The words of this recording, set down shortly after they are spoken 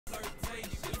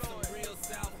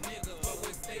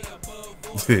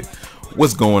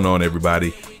What's going on,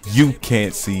 everybody? You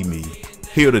can't see me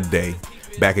here today,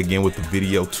 back again with the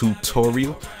video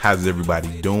tutorial. How's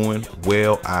everybody doing?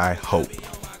 Well, I hope.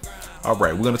 All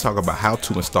right, we're going to talk about how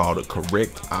to install the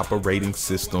correct operating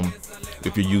system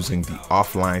if you're using the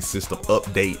offline system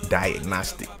update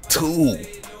diagnostic tool.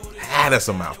 That's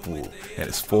a mouthful, and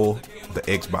it's for the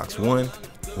Xbox One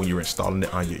when you're installing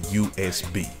it on your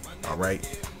USB. All right.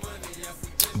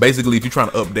 Basically, if you're trying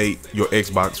to update your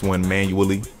Xbox One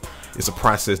manually, it's a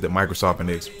process that Microsoft and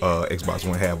Xbox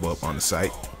One have up on the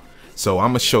site. So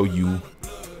I'm gonna show you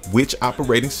which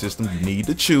operating system you need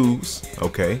to choose,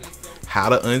 okay, how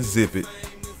to unzip it,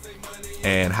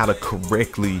 and how to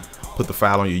correctly put the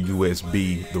file on your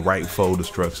USB, the right folder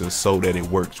structure, so that it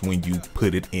works when you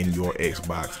put it in your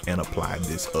Xbox and apply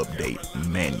this update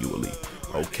manually.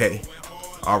 Okay,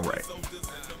 all right,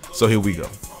 so here we go.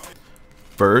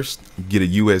 First, get a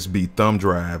USB thumb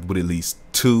drive with at least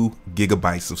 2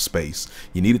 gigabytes of space.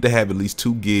 You need it to have at least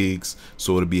 2 gigs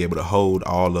so it'll be able to hold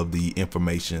all of the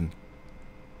information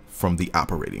from the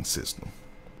operating system.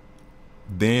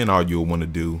 Then all you'll want to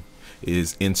do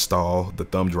is install the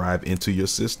thumb drive into your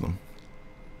system.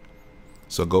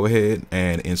 So go ahead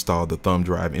and install the thumb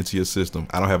drive into your system.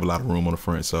 I don't have a lot of room on the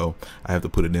front, so I have to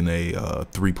put it in a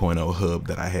 3.0 hub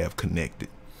that I have connected.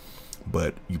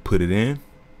 But you put it in,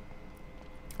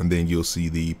 and then you'll see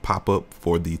the pop-up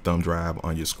for the thumb drive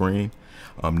on your screen.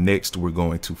 Next, we're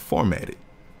going to format it.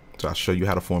 So I'll show you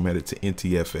how to format it to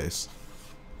NTFS.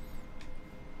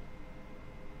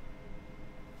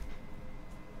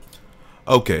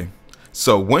 Okay,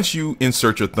 so once you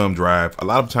insert your thumb drive, a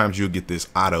lot of times you'll get this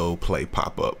auto play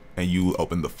pop-up and you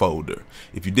open the folder.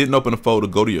 If you didn't open the folder,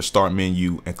 go to your start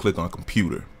menu and click on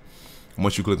computer.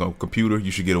 Once you click on computer, you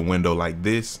should get a window like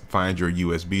this. Find your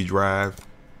USB drive.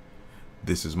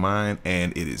 This is mine,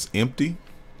 and it is empty.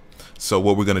 So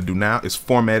what we're going to do now is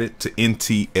format it to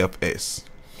NTFS.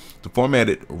 To format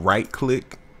it, right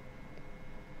click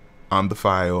on the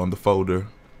file, on the folder,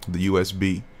 the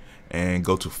USB, and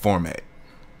go to format.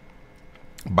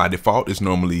 By default, it's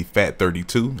normally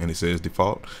FAT32, and it says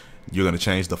default. You're going to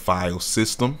change the file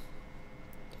system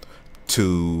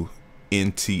to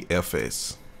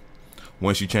NTFS.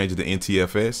 Once you change it to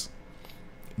NTFS,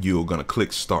 you're going to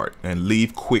click start and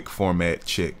leave quick format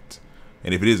checked.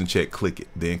 And if it isn't checked, click it,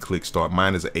 then click start.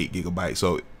 Mine is an 8 gigabyte.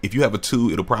 So if you have a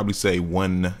 2, it'll probably say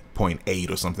 1.8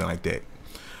 or something like that.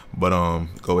 But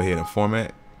go ahead and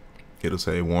format. It'll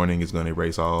say warning is going to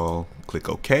erase all. Click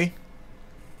OK.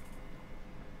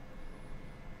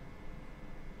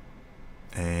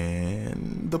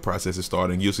 And the process is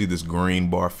starting. You'll see this green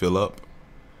bar fill up.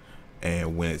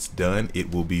 And when it's done,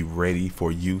 it will be ready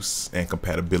for use and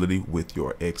compatibility with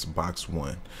your Xbox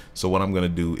One. So what I'm going to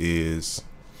do is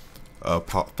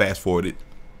fast forward it.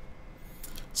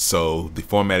 So the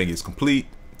formatting is complete.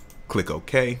 Click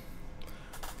OK.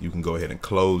 You can go ahead and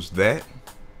close that.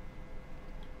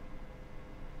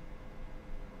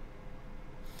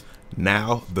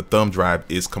 Now the thumb drive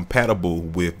is compatible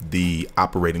with the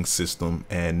operating system.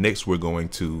 And next we're going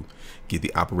to get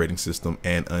the operating system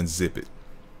and unzip it.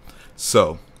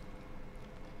 So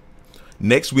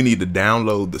next we need to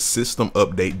download the system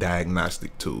update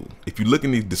diagnostic tool. If you look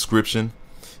in the description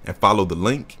and follow the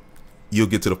link, you'll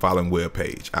get to the following web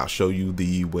page. I'll show you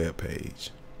the web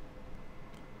page.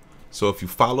 So if you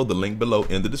follow the link below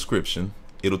in the description,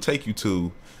 it'll take you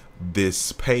to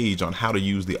this page on how to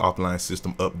use the offline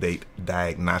system update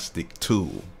diagnostic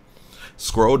tool.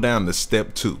 Scroll down to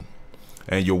step 2,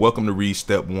 and you're welcome to read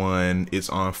step 1. It's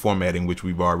on formatting, which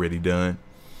we've already done.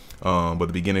 But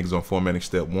the beginning is on formatting.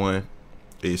 Step 1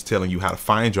 is telling you how to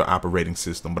find your operating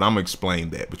system, but I'm gonna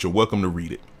explain that, but you're welcome to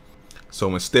read it.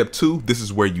 So in step 2, this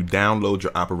is where you download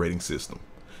your operating system.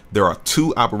 There are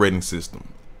 2 operating systems,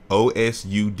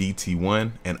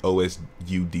 OSUDT1 and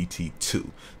OSUDT2.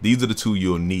 These are the 2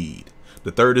 you'll need.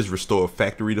 The third is restore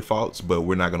factory defaults, but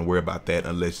we're not gonna worry about that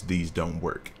unless these don't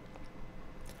work.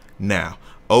 Now,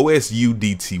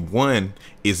 OSUDT1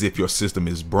 is if your system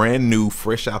is brand new,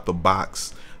 fresh out the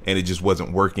box, and it just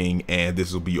wasn't working, and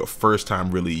this will be your first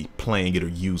time really playing it or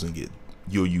using it.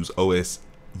 You'll use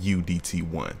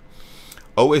OSUDT1.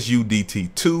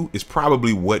 OSUDT2 is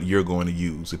probably what you're going to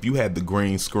use. If you had the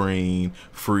green screen,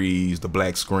 freeze, the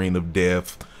black screen of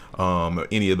death, or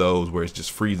any of those where it's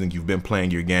just freezing, you've been playing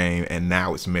your game and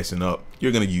now it's messing up,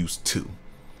 you're going to use 2.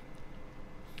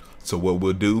 So what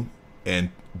we'll do, and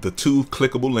the 2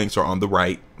 clickable links are on the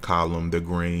right column, they're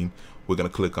green. We're going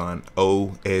to click on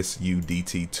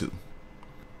OSUDT2,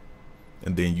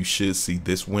 and then you should see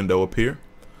this window appear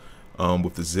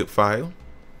with the zip file.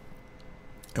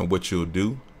 And what you'll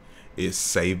do is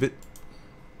save it.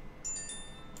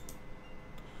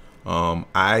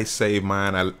 I save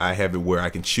mine. I have it where I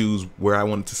can choose where I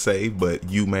want it to save, but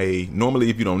you may normally,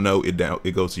 if you don't know it,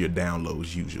 it goes to your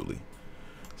downloads usually.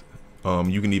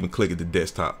 You can even click at the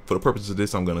desktop. For the purpose of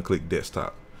this, I'm going to click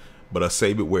desktop, but I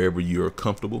save it wherever you're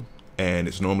comfortable, and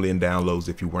it's normally in downloads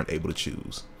if you weren't able to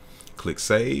choose. Click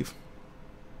save.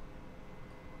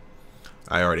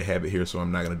 I already have it here, so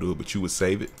I'm not going to do it, but you would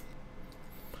save it,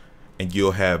 and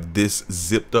you'll have this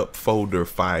zipped up folder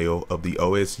file of the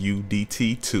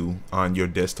OSUDT2 on your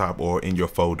desktop or in your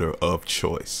folder of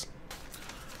choice.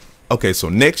 Okay, so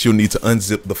next you'll need to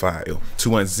unzip the file. To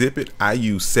unzip it, I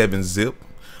use 7-zip.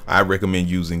 I recommend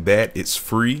using that. It's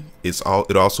free.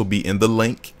 It'll also be in the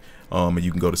link. And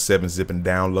you can go to 7-zip and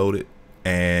download it,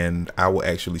 and I will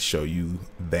actually show you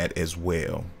that as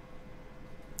well.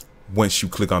 Once you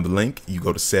click on the link, you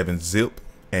go to 7-zip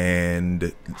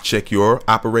and check your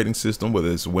operating system, whether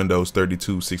it's Windows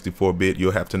 32, 64-bit.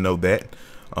 You'll have to know that.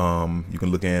 You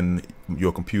can look in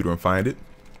your computer and find it.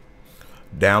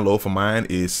 Download for mine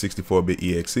is 64-bit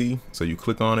exe. So you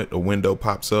click on it, a window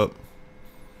pops up.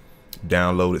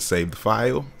 Download it, save the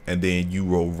file, and then you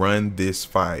will run this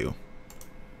file.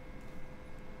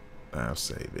 I'll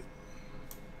save it.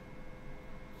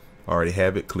 Already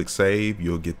have it. Click save.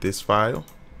 You'll get this file.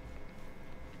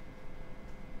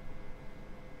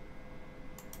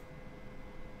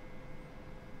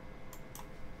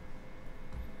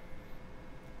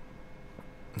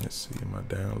 Let's see my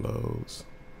downloads.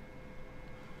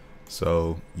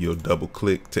 So you'll double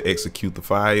click to execute the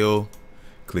file.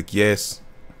 Click yes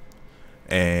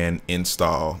and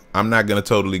install. I'm not going to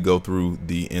totally go through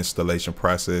the installation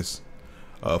process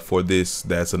for this.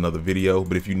 That's another video,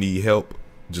 but if you need help,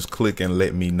 just click and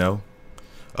let me know.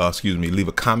 Leave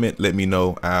a comment, let me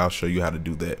know. I'll show you how to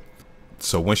do that.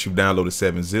 So once you've downloaded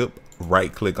 7-zip,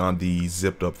 right click on the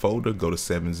zipped up folder, go to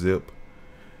 7-zip,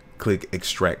 click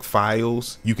extract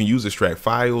files. You can use extract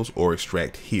files or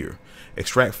extract here.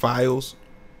 Extract files,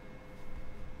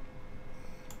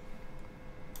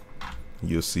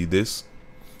 you'll see this.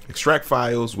 Extract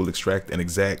files will extract an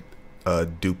exact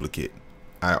duplicate.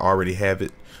 I already have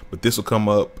it, but this will come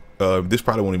up. This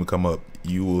probably won't even come up.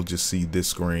 You will just see this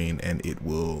screen and it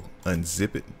will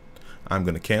unzip it. I'm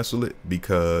going to cancel it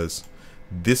because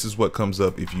this is what comes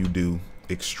up if you do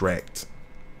extract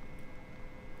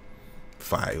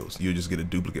files. You'll just get a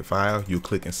duplicate file. You'll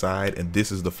click inside, and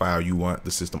this is the file you want,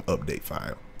 the system update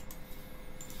file.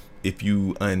 If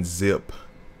you unzip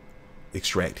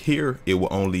extract here, it will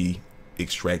only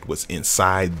extract what's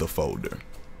inside the folder.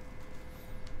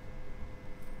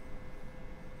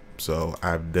 So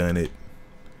I've done it,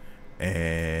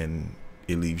 and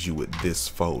it leaves you with this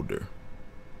folder.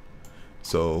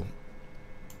 So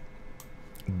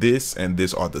this and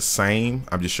this are the same.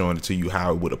 I'm just showing it to you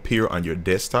how it would appear on your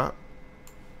desktop.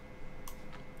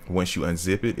 Once you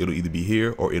unzip it, it'll either be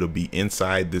here or it'll be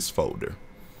inside this folder.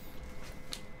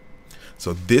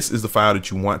 So this is the file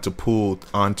that you want to pull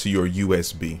onto your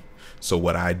USB. So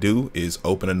what I do is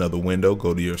open another window,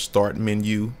 go to your start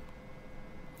menu.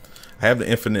 I have the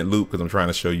infinite loop because I'm trying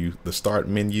to show you the start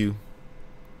menu.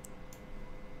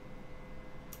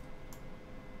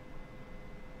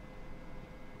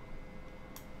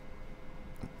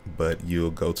 But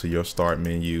you'll go to your start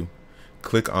menu,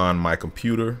 click on my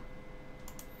computer,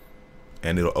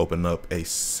 and it'll open up a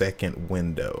second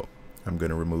window. I'm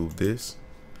going to remove this.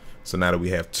 So now that we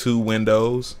have two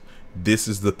windows, this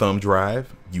is the thumb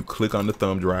drive. You click on the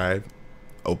thumb drive,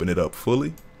 open it up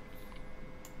fully.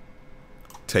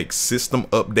 Take system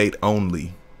update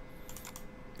only.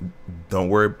 Don't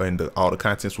worry, and all the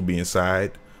contents will be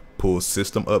inside. Pull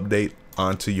system update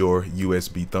onto your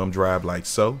USB thumb drive like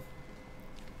so.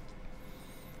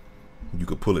 You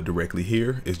could pull it directly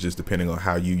here. It's just depending on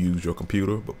how you use your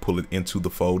computer, but pull it into the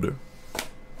folder.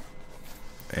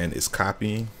 And it's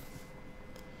copying.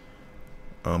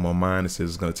 On mine, it says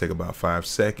it's going to take about 5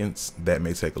 seconds. That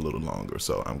may take a little longer,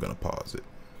 so I'm going to pause it.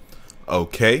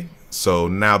 Okay, so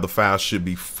now the file should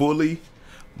be fully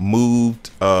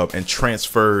moved and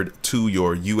transferred to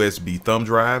your USB thumb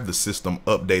drive. The system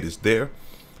update is there.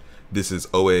 This is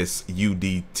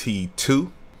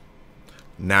OSUDT2.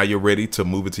 Now you're ready to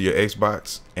move it to your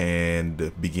Xbox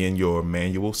and begin your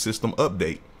manual system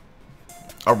update.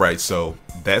 All right, so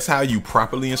that's how you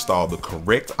properly install the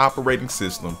correct operating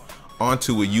system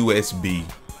onto a USB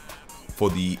for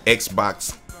the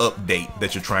Xbox update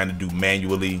that you're trying to do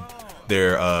manually.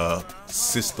 Their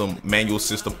manual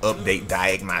system update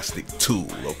diagnostic tool.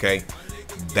 Okay,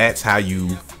 that's how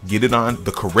you get it on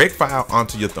the correct file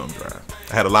onto your thumb drive.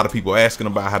 I had a lot of people asking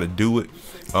about how to do it,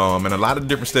 and a lot of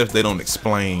different steps they don't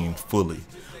explain fully.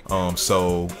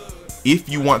 So If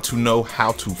you want to know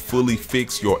how to fully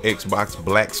fix your Xbox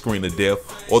black screen of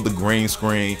death or the green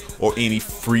screen or any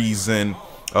freezing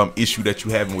issue that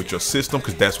you're having with your system,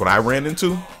 because that's what I ran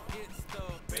into,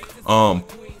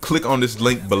 click on this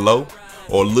link below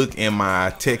or look in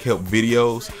my tech help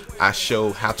videos. I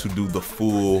show how to do the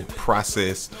full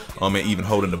process and even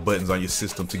holding the buttons on your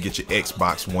system to get your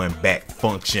Xbox One back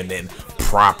functioning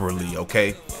properly.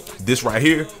 Okay, this right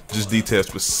here just details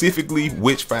specifically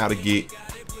which file to get,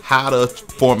 how to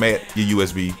format your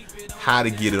USB, how to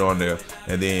get it on there,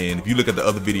 and then if you look at the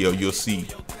other video, you'll see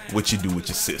what you do with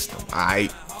your system. All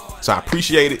right, so I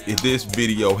appreciate it if this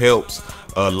video helps.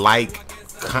 Like,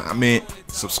 comment,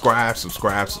 subscribe.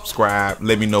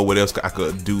 Let me know what else I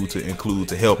could do to include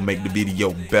to help make the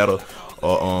video better,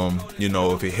 or you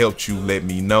know, if it helped you, let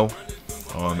me know.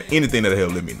 Anything that'll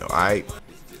help, let me know. All right,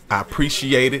 I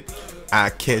appreciate it. I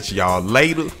catch y'all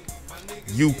later.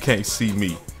 You can't see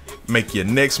me. Make your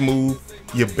next move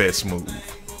your best move.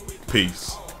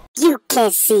 Peace. You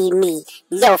can see me,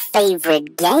 your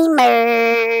favorite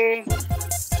gamer. First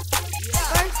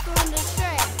on the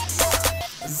track.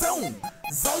 Zoom,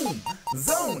 zoom,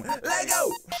 zoom, let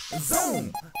go.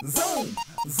 Zoom, zoom,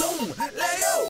 zoom, let go.